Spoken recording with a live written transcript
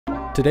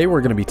Today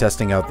we're going to be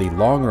testing out the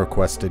long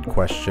requested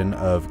question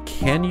of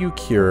can you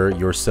cure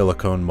your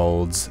silicone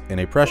molds in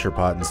a pressure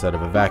pot instead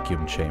of a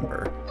vacuum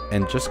chamber?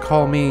 And just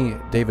call me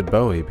David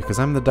Bowie because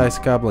I'm the Dice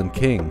Goblin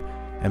King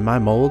and my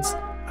molds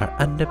are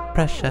under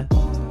pressure.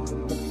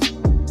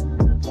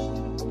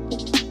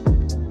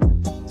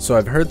 So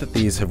I've heard that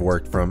these have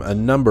worked from a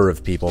number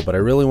of people, but I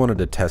really wanted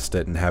to test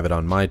it and have it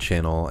on my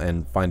channel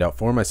and find out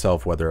for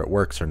myself whether it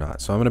works or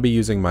not. So I'm going to be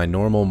using my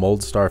normal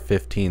Moldstar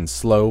 15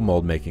 slow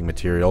mold making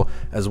material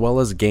as well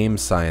as Game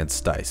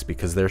Science dice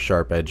because they're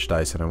sharp edge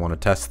dice and I want to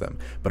test them.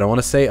 But I want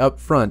to say up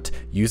front,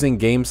 using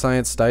Game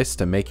Science dice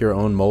to make your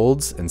own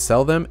molds and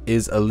sell them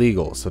is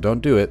illegal. So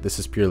don't do it. This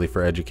is purely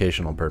for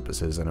educational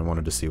purposes and I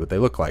wanted to see what they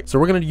look like. So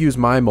we're going to use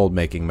my mold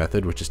making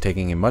method, which is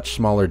taking a much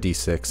smaller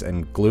D6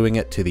 and gluing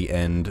it to the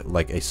end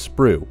like a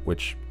sprue,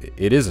 which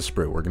it is a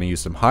sprue. We're going to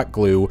use some hot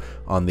glue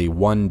on the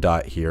one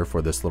dot here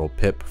for this little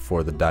pip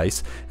for the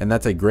dice, and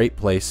that's a great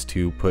place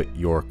to put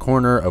your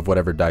corner of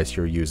whatever dice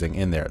you're using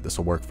in there. This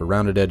will work for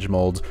rounded edge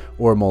molds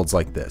or molds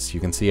like this. You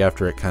can see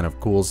after it kind of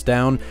cools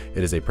down,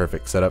 it is a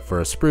perfect setup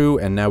for a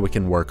sprue, and now we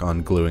can work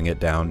on gluing it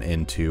down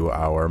into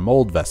our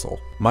mold vessel.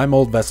 My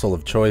mold vessel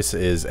of choice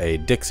is a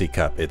Dixie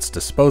cup. It's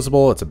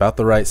disposable, it's about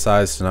the right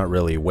size to not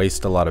really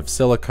waste a lot of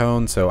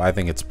silicone, so I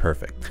think it's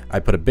perfect. I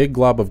put a big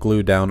glob of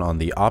glue down on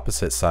the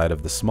opposite side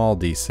of the small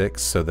D6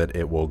 so that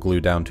it will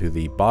glue down to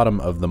the bottom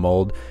of the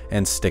mold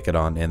and stick it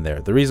on in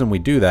there. The reason we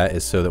do that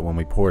is so that when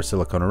we pour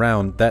silicone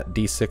around, that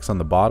D6 on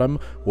the bottom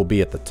will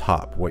be at the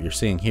top. What you're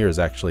seeing here is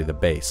actually the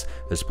base.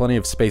 There's plenty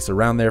of space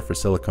around there for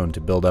silicone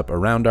to build up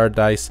around our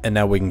dice, and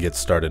now we can get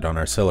started on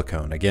our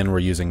silicone. Again, we're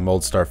using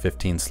Moldstar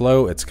 15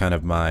 slow. It's kind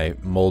of my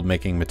mold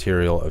making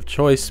material of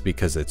choice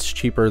because it's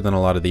cheaper than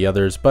a lot of the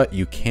others, but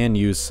you can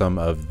use some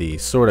of the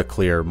sort of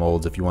clear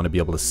molds if you want to be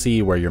able to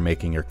see where you're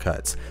making your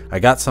cuts. I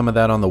got some of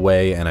that on the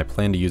way and I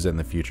plan to use it in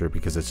the future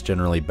because it's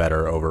generally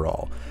better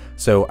overall.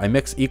 So I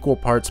mix equal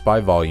parts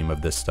by volume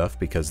of this stuff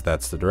because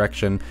that's the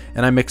direction,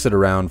 and I mix it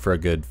around for a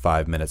good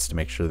 5 minutes to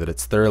make sure that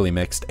it's thoroughly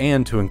mixed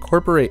and to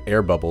incorporate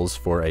air bubbles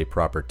for a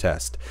proper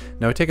test.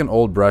 Now I take an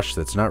old brush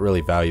that's not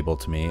really valuable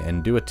to me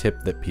and do a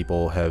tip that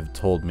people have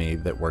told me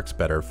that works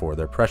better for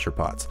their pressure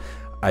pots.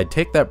 I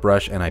take that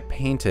brush and I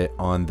paint it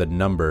on the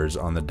numbers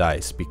on the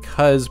dice.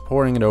 Because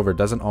pouring it over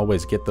doesn't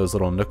always get those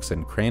little nooks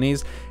and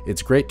crannies,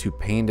 it's great to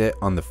paint it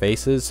on the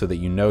faces so that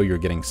you know you're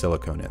getting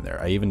silicone in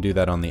there. I even do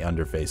that on the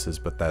under faces,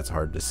 but that's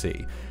hard to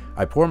see.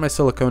 I pour my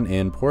silicone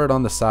in, pour it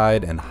on the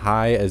side and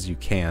high as you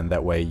can,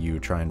 that way you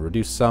try and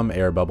reduce some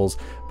air bubbles,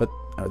 but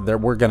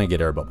we're going to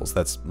get air bubbles.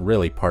 That's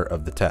really part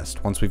of the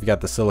test. Once we've got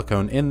the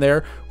silicone in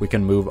there, we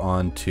can move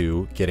on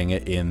to getting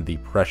it in the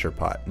pressure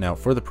pot. Now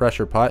for the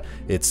pressure pot,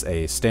 it's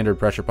a standard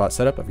pressure pot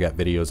setup. I've got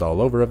videos all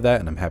over of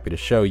that and I'm happy to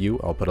show you.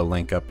 I'll put a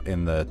link up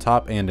in the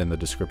top and in the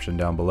description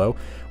down below.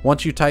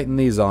 Once you tighten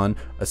these on,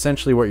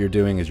 essentially what you're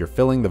doing is you're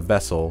filling the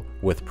vessel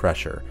with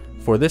pressure.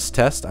 For this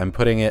test, I'm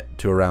putting it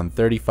to around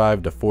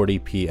 35 to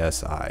 40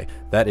 psi.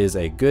 That is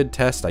a good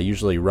test. I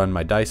usually run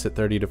my dice at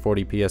 30 to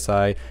 40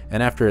 psi,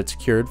 and after it's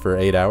cured for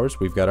 8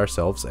 hours, we've got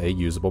ourselves a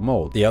usable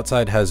mold. The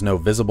outside has no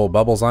visible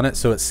bubbles on it,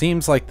 so it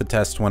seems like the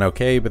test went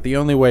okay, but the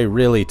only way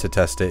really to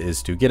test it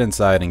is to get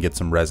inside and get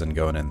some resin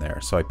going in there.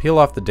 So I peel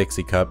off the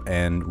Dixie cup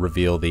and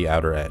reveal the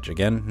outer edge.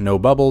 Again, no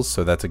bubbles,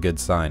 so that's a good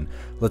sign.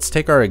 Let's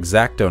take our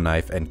X-Acto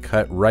knife and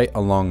cut right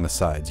along the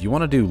sides. You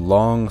want to do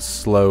long,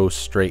 slow,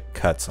 straight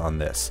cuts on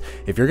this.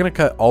 If you're going to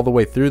cut all the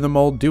way through the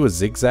mold, do a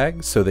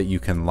zigzag so that you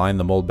can line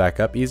the mold back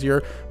up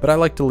easier, but I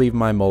like to leave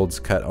my molds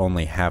cut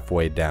only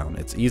halfway down.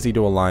 It's easy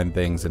to align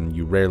things and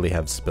you rarely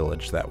have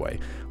spillage that way.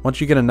 Once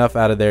you get enough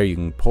out of there, you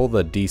can pull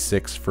the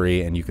D6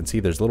 free and you can see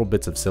there's little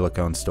bits of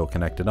silicone still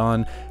connected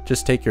on.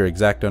 Just take your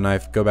X-Acto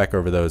knife, go back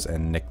over those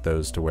and nick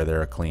those to where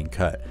they're a clean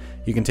cut.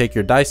 You can take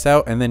your dice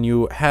out and then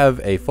you have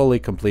a fully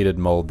completed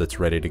mold that's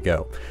ready to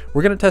go.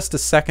 We're going to test a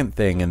second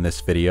thing in this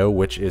video,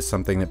 which is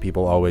something that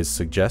people always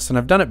suggest, and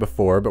I've done it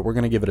before, but we're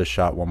going to give it a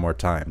shot one more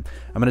time.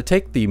 I'm going to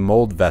take the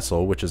mold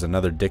vessel, which is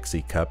another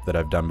Dixie cup that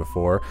I've done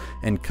before,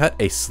 and cut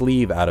a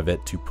sleeve out of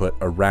it to put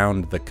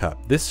around the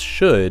cup. This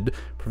should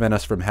prevent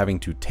us from having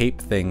to tape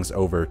things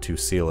over to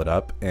seal it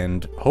up,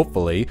 and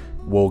hopefully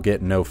we'll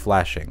get no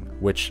flashing,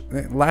 which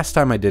last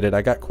time I did it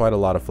I got quite a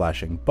lot of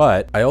flashing,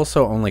 but I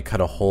also only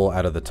cut a hole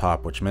out of the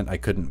top, which meant I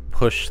couldn't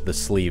push the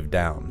sleeve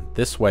down.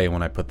 This way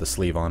when I put the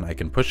sleeve on, I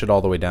can push it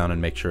all the way down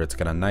and make sure it's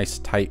got a nice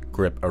tight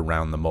grip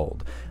around the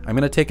mold. I'm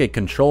going to take a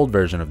controlled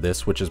version of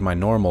this, which is my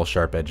normal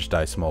sharp edge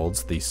dice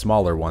molds, the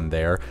smaller one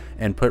there,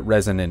 and put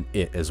resin in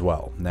it as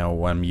well. Now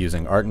when I'm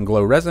using Art and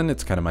Glow resin,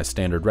 it's kind of my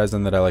standard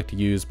resin that I like to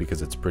use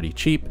because it's pretty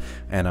cheap,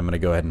 and I'm going to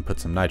go ahead and put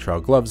some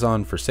nitrile gloves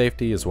on for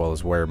safety as well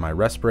as wear my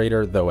respirator,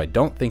 though I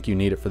don't think you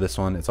need it for this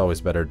one. It's always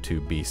better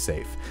to be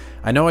safe.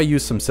 I know I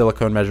used some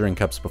silicone measuring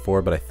cups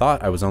before, but I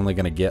thought I was only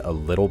going to get a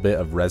little bit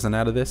of resin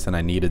out of this and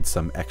I needed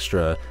some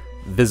extra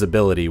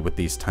visibility with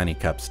these tiny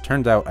cups.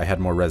 Turns out I had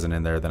more resin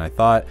in there than I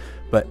thought,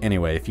 but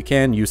anyway, if you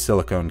can, use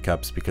silicone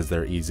cups because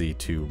they're easy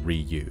to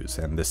reuse,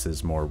 and this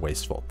is more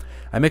wasteful.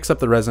 I mix up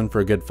the resin for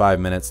a good 5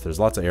 minutes. There's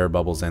lots of air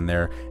bubbles in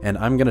there, and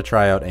I'm going to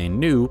try out a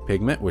new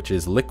pigment, which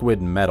is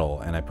liquid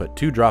metal, and I put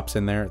 2 drops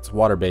in there. It's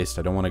water-based.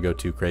 I don't want to go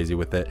too crazy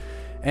with it,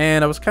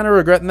 and I was kind of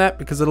regretting that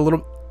because it a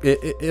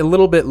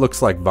little bit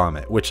looks like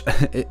vomit, which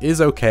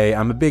is okay.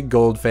 I'm a big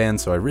gold fan,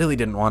 so I really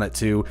didn't want it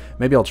to.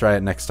 Maybe I'll try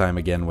it next time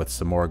again with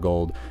some more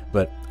gold,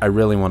 but I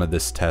really wanted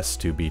this test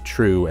to be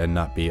true and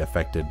not be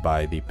affected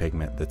by the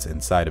pigment that's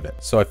inside of it.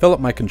 So I fill up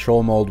my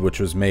control mold, which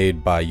was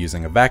made by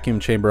using a vacuum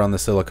chamber on the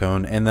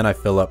silicone, and then I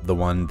fill up the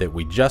one that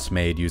we just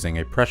made using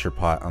a pressure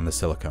pot on the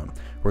silicone.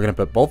 We're going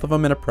to put both of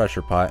them in a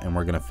pressure pot, and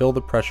we're going to fill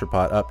the pressure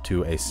pot up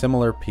to a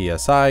similar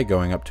PSI,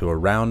 going up to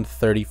around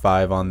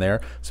 35 on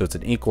there, so it's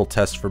an equal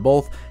test for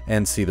both,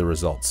 and see the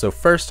results. So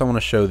first I want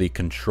to show the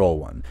control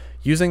one.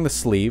 Using the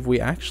sleeve, we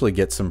actually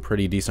get some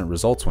pretty decent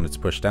results when it's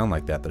pushed down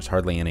like that. There's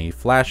hardly any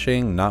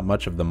flashing, not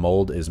much of the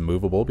mold is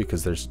movable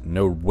because there's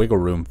no wiggle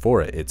room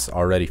for it. It's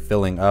already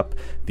filling up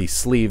the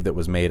sleeve that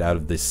was made out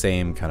of the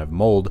same kind of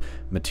mold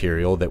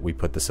material that we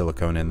put the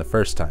silicone in the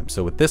first time.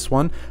 So with this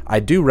one, I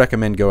do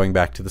recommend going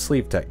back to the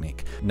sleeve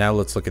technique. Now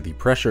let's look at the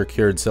pressure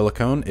cured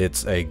silicone.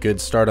 It's a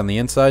good start on the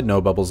inside, no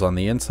bubbles on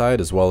the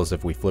inside, as well as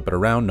if we flip it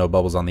around, no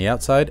bubbles on the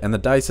outside, and the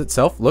dice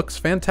itself looks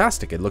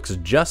fantastic. It looks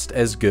just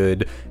as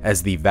good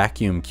as the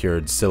vacuum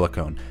cured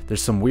silicone.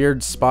 There's some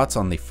weird spots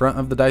on the front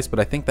of the dice, but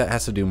I think that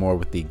has to do more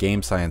with the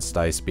game science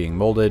dice being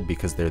molded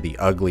because they're the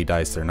ugly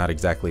dice. They're not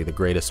exactly the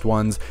greatest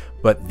ones,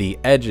 but the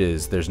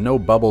edges, there's no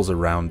bubbles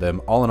around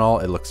them. All in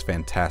all, it looks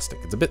fantastic.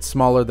 It's a bit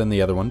smaller than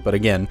the other one, but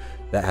again,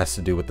 that has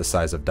to do with the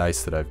size of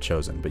dice that I've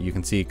chosen. But you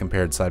can see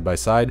compared side by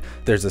side,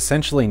 there's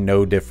essentially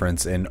no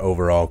difference in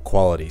overall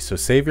quality. So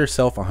save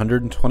yourself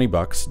 120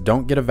 bucks.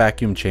 Don't get a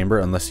vacuum chamber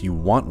unless you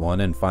want one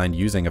and find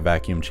using a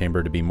vacuum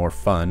chamber to be more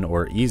fun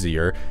or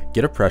easier.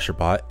 Get a pressure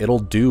pot. It'll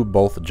do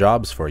both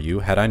jobs for you.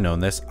 Had I known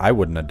this, I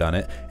wouldn't have done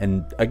it.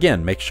 And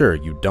again, make sure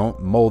you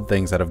don't mold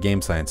things out of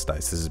game science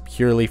dice. This is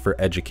purely for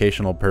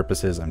educational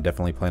purposes. I'm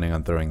definitely planning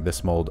on throwing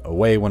this mold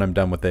away when I'm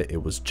done with it.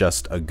 It was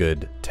just a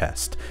good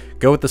test.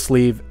 Go with the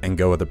sleeve and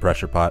go with the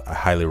pressure pot. I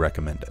highly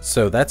recommend it.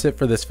 So that's it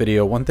for this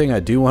video. One thing I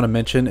do want to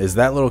mention is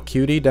that little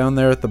cutie down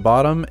there at the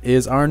bottom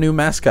is our new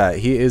mascot.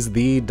 He is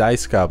the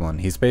Dice Goblin.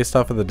 He's based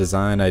off of the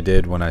design I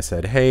did when I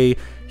said, hey,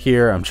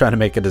 here I'm trying to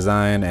make a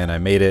design, and I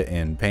made it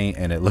in paint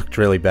and it looked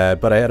really bad,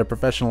 but I had a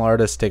professional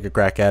artist take a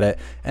crack at it,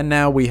 and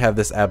now we have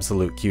this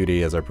absolute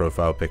cutie as our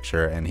profile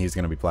picture, and he's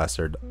going to be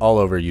plastered all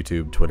over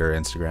YouTube, Twitter,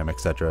 Instagram,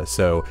 etc.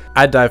 So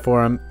I'd die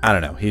for him. I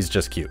don't know, he's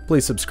just cute.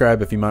 Please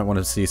subscribe if you might want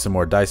to see some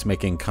more dice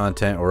making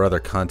content or other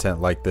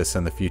content like this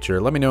in the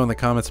future. Let me know in the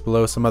comments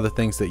below some other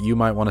things that you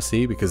might want to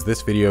see, because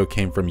this video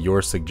came from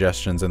your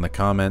suggestions in the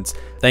comments.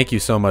 Thank you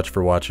so much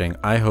for watching.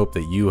 I hope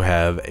that you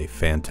have a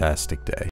fantastic day.